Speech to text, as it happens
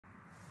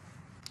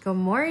Good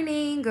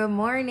morning. Good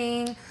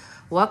morning.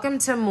 Welcome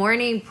to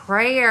morning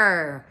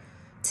prayer.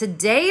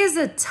 Today is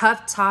a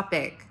tough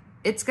topic.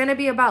 It's going to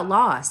be about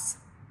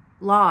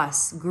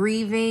loss,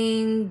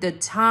 grieving, the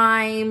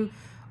time,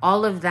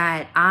 all of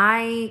that.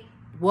 I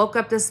woke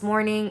up this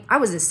morning. I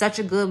was in such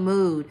a good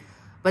mood,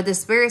 but the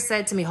Spirit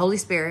said to me, Holy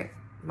Spirit,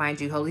 mind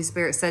you, Holy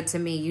Spirit said to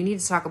me, you need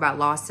to talk about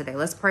loss today.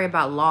 Let's pray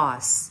about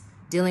loss.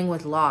 Dealing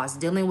with loss,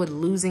 dealing with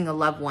losing a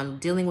loved one,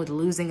 dealing with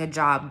losing a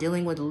job,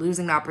 dealing with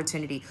losing an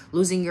opportunity,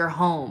 losing your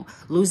home,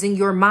 losing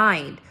your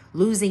mind,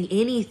 losing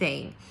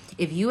anything.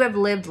 If you have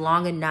lived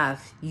long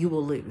enough, you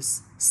will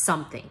lose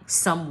something,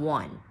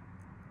 someone.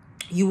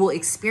 You will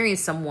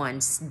experience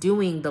someone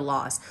doing the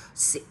loss.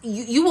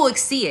 You will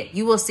see it.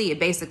 You will see it.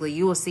 Basically,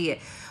 you will see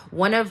it.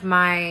 One of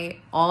my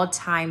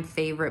all-time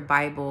favorite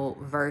Bible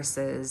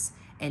verses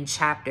and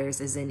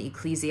chapters is in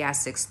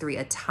Ecclesiastics 3,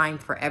 a time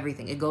for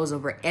everything. It goes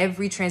over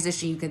every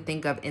transition you can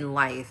think of in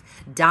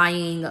life: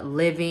 dying,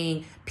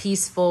 living,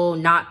 peaceful,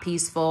 not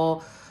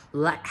peaceful,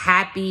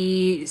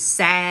 happy,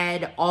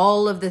 sad,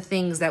 all of the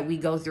things that we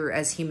go through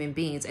as human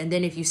beings. And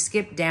then if you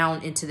skip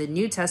down into the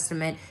New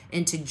Testament,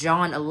 into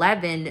John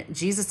 11,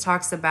 Jesus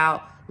talks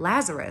about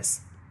Lazarus.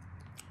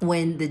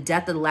 When the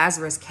death of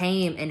Lazarus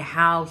came and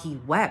how he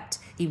wept.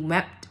 He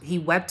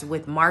wept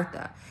with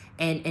Martha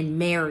and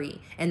Mary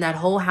and that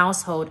whole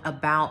household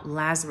about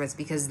Lazarus,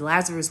 because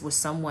Lazarus was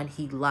someone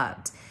he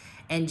loved.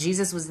 And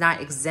Jesus was not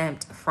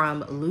exempt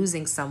from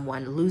losing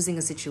someone, losing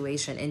a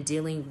situation, and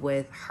dealing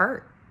with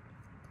hurt.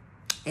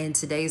 In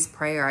today's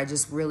prayer, I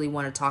just really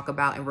want to talk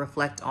about and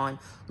reflect on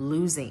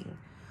losing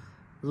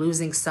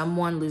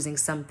someone, losing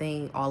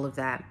something, all of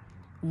that.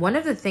 One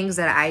of the things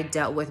that I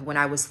dealt with when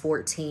I was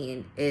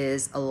 14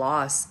 is a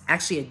loss,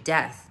 actually a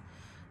death.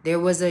 There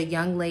was a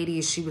young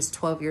lady, she was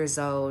 12 years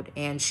old,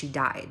 and she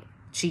died.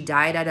 She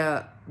died at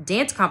a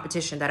dance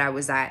competition that I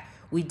was at.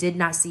 We did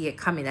not see it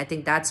coming. I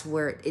think that's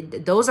where,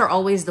 those are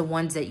always the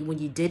ones that when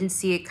you didn't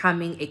see it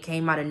coming, it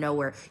came out of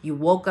nowhere. You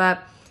woke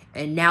up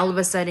and now all of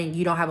a sudden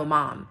you don't have a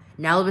mom.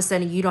 Now all of a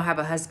sudden you don't have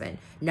a husband.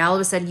 Now all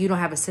of a sudden you don't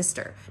have a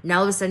sister. Now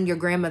all of a sudden your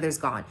grandmother's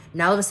gone.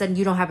 Now all of a sudden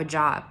you don't have a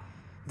job.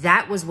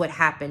 That was what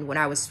happened when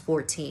I was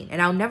 14.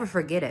 And I'll never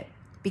forget it,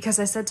 because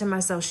I said to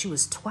myself, she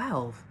was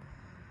 12.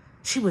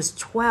 She was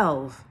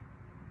 12.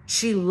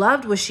 She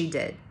loved what she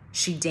did.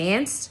 She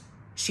danced,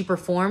 she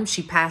performed,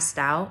 she passed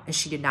out, and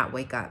she did not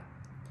wake up.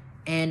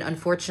 And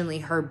unfortunately,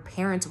 her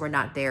parents were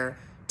not there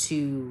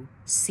to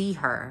see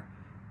her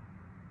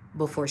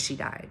before she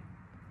died.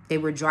 They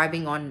were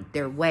driving on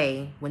their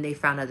way when they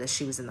found out that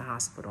she was in the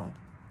hospital.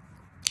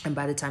 And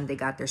by the time they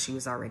got there, she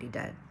was already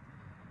dead.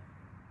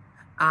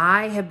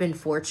 I have been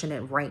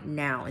fortunate right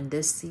now in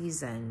this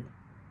season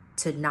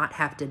to not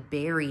have to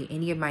bury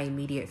any of my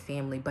immediate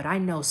family. But I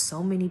know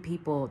so many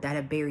people that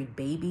have buried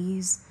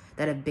babies,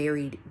 that have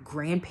buried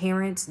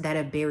grandparents, that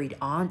have buried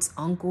aunts,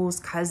 uncles,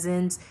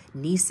 cousins,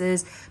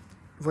 nieces,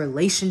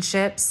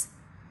 relationships,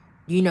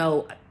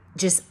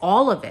 just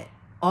all of it.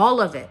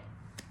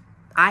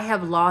 I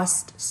have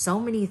lost so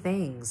many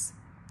things.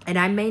 And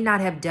I may not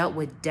have dealt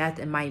with death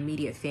in my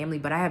immediate family,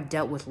 but I have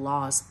dealt with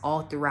loss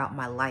all throughout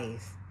my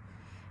life.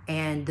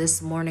 And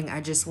this morning,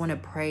 I just want to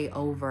pray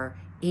over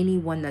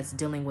anyone that's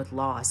dealing with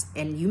loss.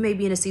 And you may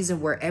be in a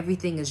season where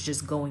everything is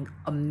just going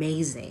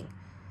amazing,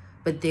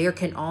 but there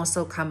can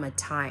also come a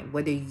time,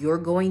 whether you're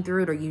going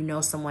through it or you know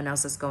someone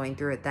else is going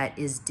through it, that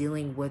is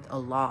dealing with a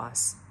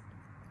loss.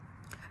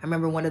 I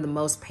remember one of the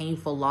most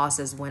painful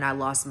losses when I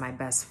lost my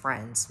best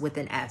friends, with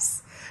an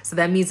S. So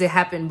that means it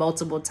happened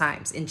multiple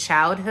times. In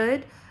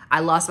childhood, I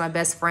lost my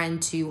best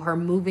friend to her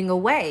moving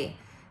away.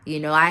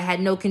 I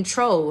had no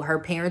control. Her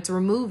parents were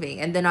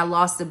moving. And then I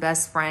lost a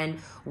best friend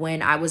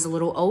when I was a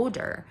little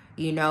older.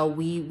 We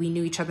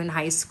knew each other in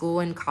high school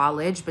and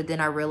college, but then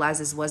I realized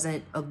this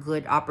wasn't a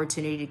good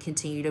opportunity to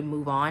continue to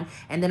move on.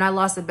 And then I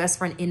lost a best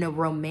friend in a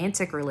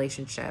romantic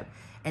relationship.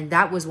 And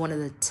that was one of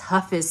the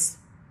toughest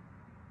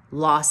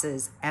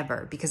losses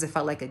ever, because it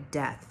felt like a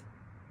death.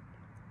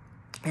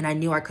 And I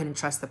knew I couldn't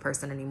trust the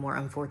person anymore,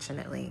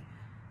 unfortunately.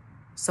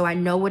 So I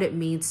know what it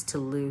means to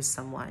lose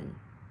someone.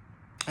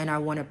 And I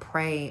want to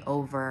pray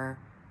over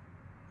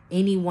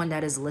anyone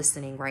that is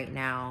listening right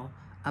now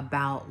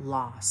about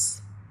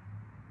loss.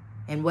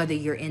 And whether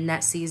you're in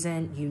that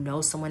season, you know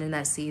someone in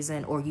that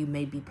season, or you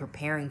may be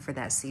preparing for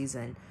that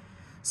season.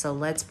 So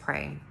let's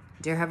pray.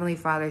 Dear Heavenly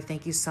Father,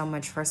 thank you so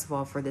much, first of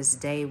all, for this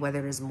day, whether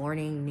it is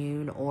morning,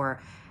 noon,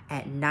 or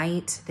at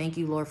night. Thank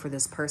you, Lord, for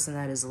this person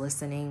that is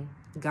listening.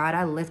 God,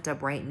 I lift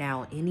up right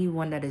now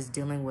anyone that is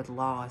dealing with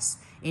loss,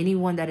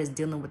 anyone that is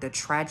dealing with a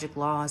tragic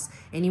loss,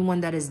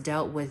 anyone that has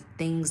dealt with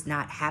things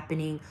not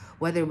happening,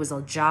 whether it was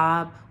a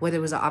job, whether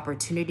it was an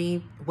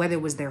opportunity, whether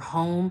it was their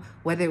home,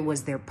 whether it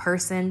was their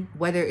person,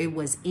 whether it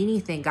was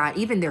anything, God,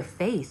 even their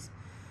faith.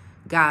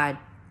 God,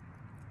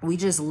 we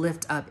just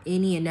lift up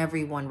any and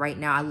every one right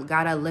now.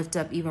 God, I lift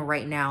up even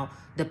right now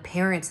the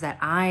parents that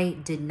I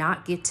did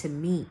not get to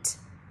meet,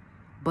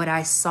 but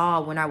I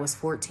saw when I was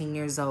 14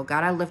 years old.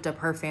 God, I lift up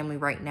her family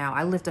right now.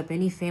 I lift up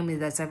any family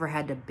that's ever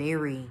had to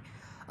bury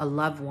a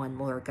loved one,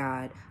 Lord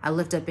God. I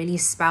lift up any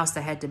spouse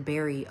that had to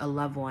bury a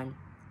loved one.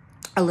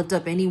 I lift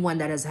up anyone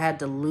that has had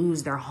to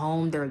lose their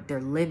home, their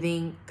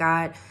living,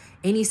 God.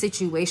 Any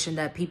situation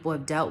that people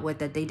have dealt with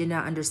that they did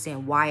not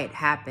understand why it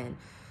happened.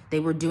 They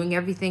were doing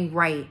everything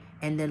right,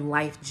 and then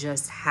life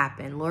just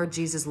happened. Lord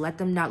Jesus, let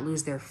them not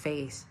lose their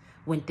faith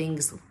when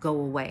things go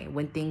away,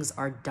 when things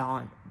are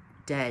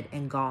dead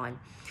and gone.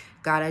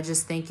 God, I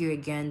just thank you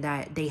again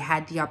that they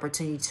had the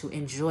opportunity to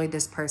enjoy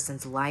this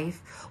person's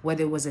life,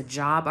 whether it was a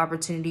job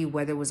opportunity,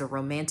 whether it was a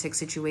romantic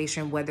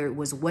situation, whether it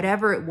was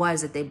whatever it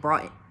was that they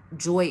brought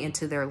joy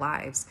into their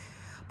lives.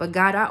 But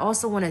God, I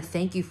also want to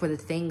thank you for the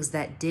things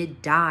that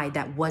did die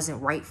that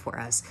wasn't right for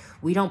us.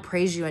 We don't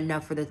praise you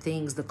enough for the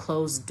things, the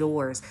closed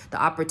doors,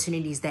 the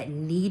opportunities that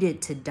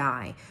needed to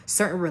die,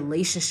 certain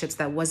relationships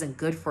that wasn't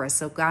good for us.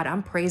 So God,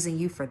 I'm praising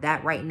you for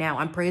that right now.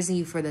 I'm praising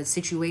you for the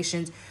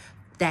situations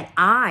that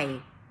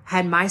I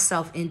had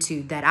myself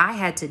into, that I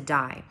had to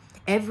die.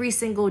 Every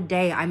single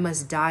day, I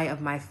must die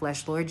of my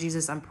flesh. Lord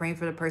Jesus, I'm praying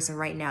for the person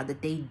right now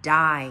that they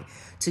die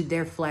to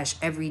their flesh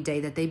every day,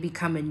 that they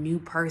become a new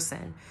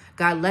person.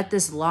 God, let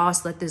this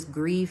loss, let this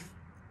grief,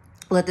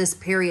 let this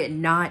period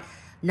not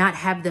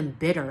have them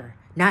bitter,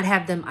 not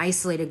have them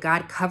isolated.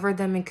 God, cover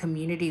them in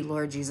community,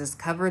 Lord Jesus.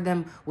 Cover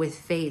them with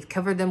faith.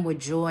 Cover them with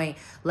joy.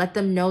 Let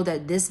them know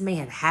that this may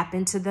have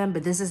happened to them,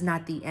 but this is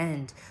not the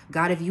end.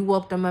 God, if you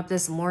woke them up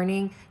this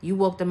morning, you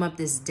woke them up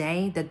this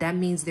day, that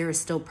means there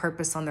is still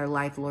purpose on their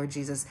life, Lord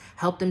Jesus.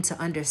 Help them to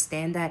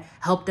understand that.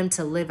 Help them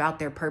to live out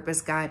their purpose,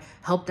 God.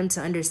 Help them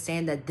to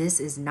understand that this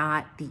is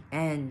not the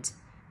end.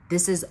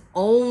 This is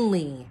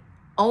only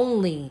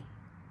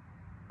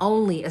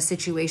a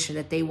situation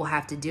that they will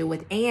have to deal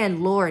with.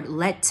 And Lord,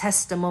 let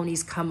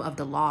testimonies come of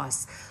the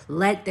loss.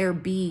 Let there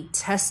be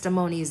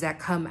testimonies that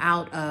come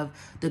out of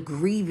the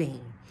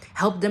grieving.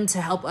 Help them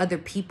to help other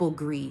people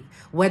grieve,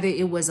 whether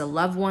it was a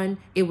loved one,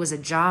 it was a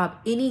job,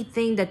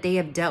 anything that they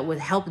have dealt with.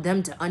 Help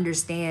them to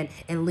understand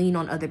and lean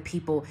on other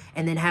people,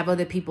 and then have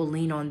other people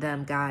lean on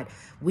them, God.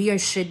 We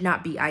should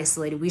not be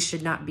isolated. We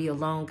should not be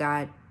alone,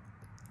 God.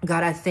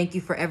 God, I thank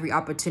you for every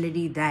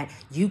opportunity that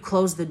you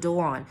closed the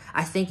door on.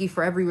 I thank you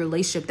for every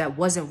relationship that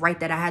wasn't right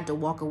that I had to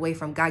walk away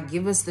from. God,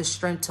 give us the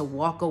strength to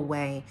walk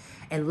away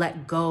and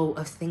let go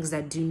of things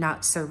that do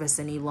not serve us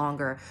any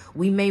longer.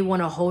 We may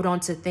want to hold on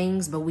to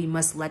things, but we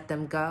must let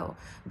them go.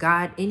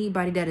 God,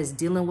 anybody that is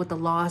dealing with a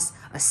loss,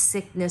 a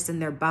sickness in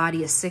their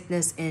body, a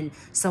sickness in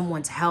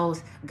someone's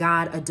health,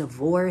 God, a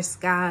divorce,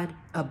 God,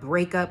 a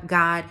breakup,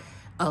 God,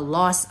 a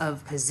loss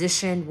of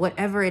position,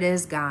 whatever it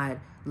is, God,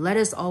 let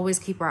us always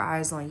keep our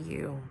eyes on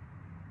you.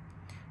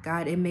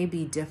 God, it may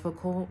be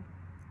difficult,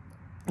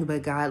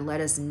 but God,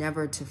 let us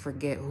never to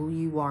forget who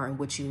you are and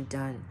what you've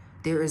done.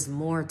 There is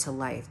more to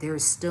life. There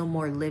is still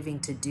more living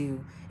to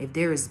do. If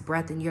there is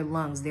breath in your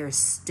lungs, there is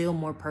still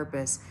more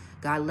purpose.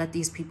 God, let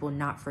these people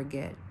not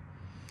forget.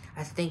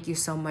 I thank you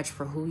so much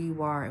for who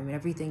you are and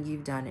everything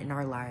you've done in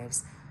our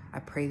lives. I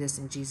pray this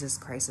in Jesus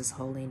Christ's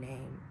holy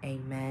name.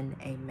 Amen,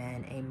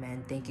 amen,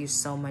 amen. Thank you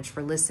so much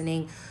for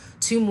listening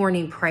to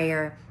Morning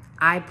Prayer.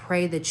 I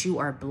pray that you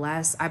are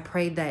blessed. I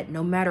pray that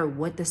no matter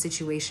what the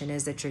situation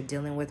is that you're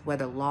dealing with,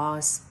 whether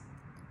loss,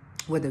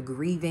 whether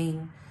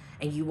grieving,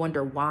 and you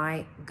wonder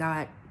why,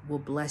 God will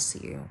bless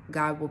you.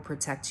 God will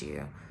protect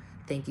you.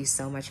 Thank you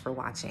so much for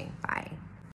watching. Bye.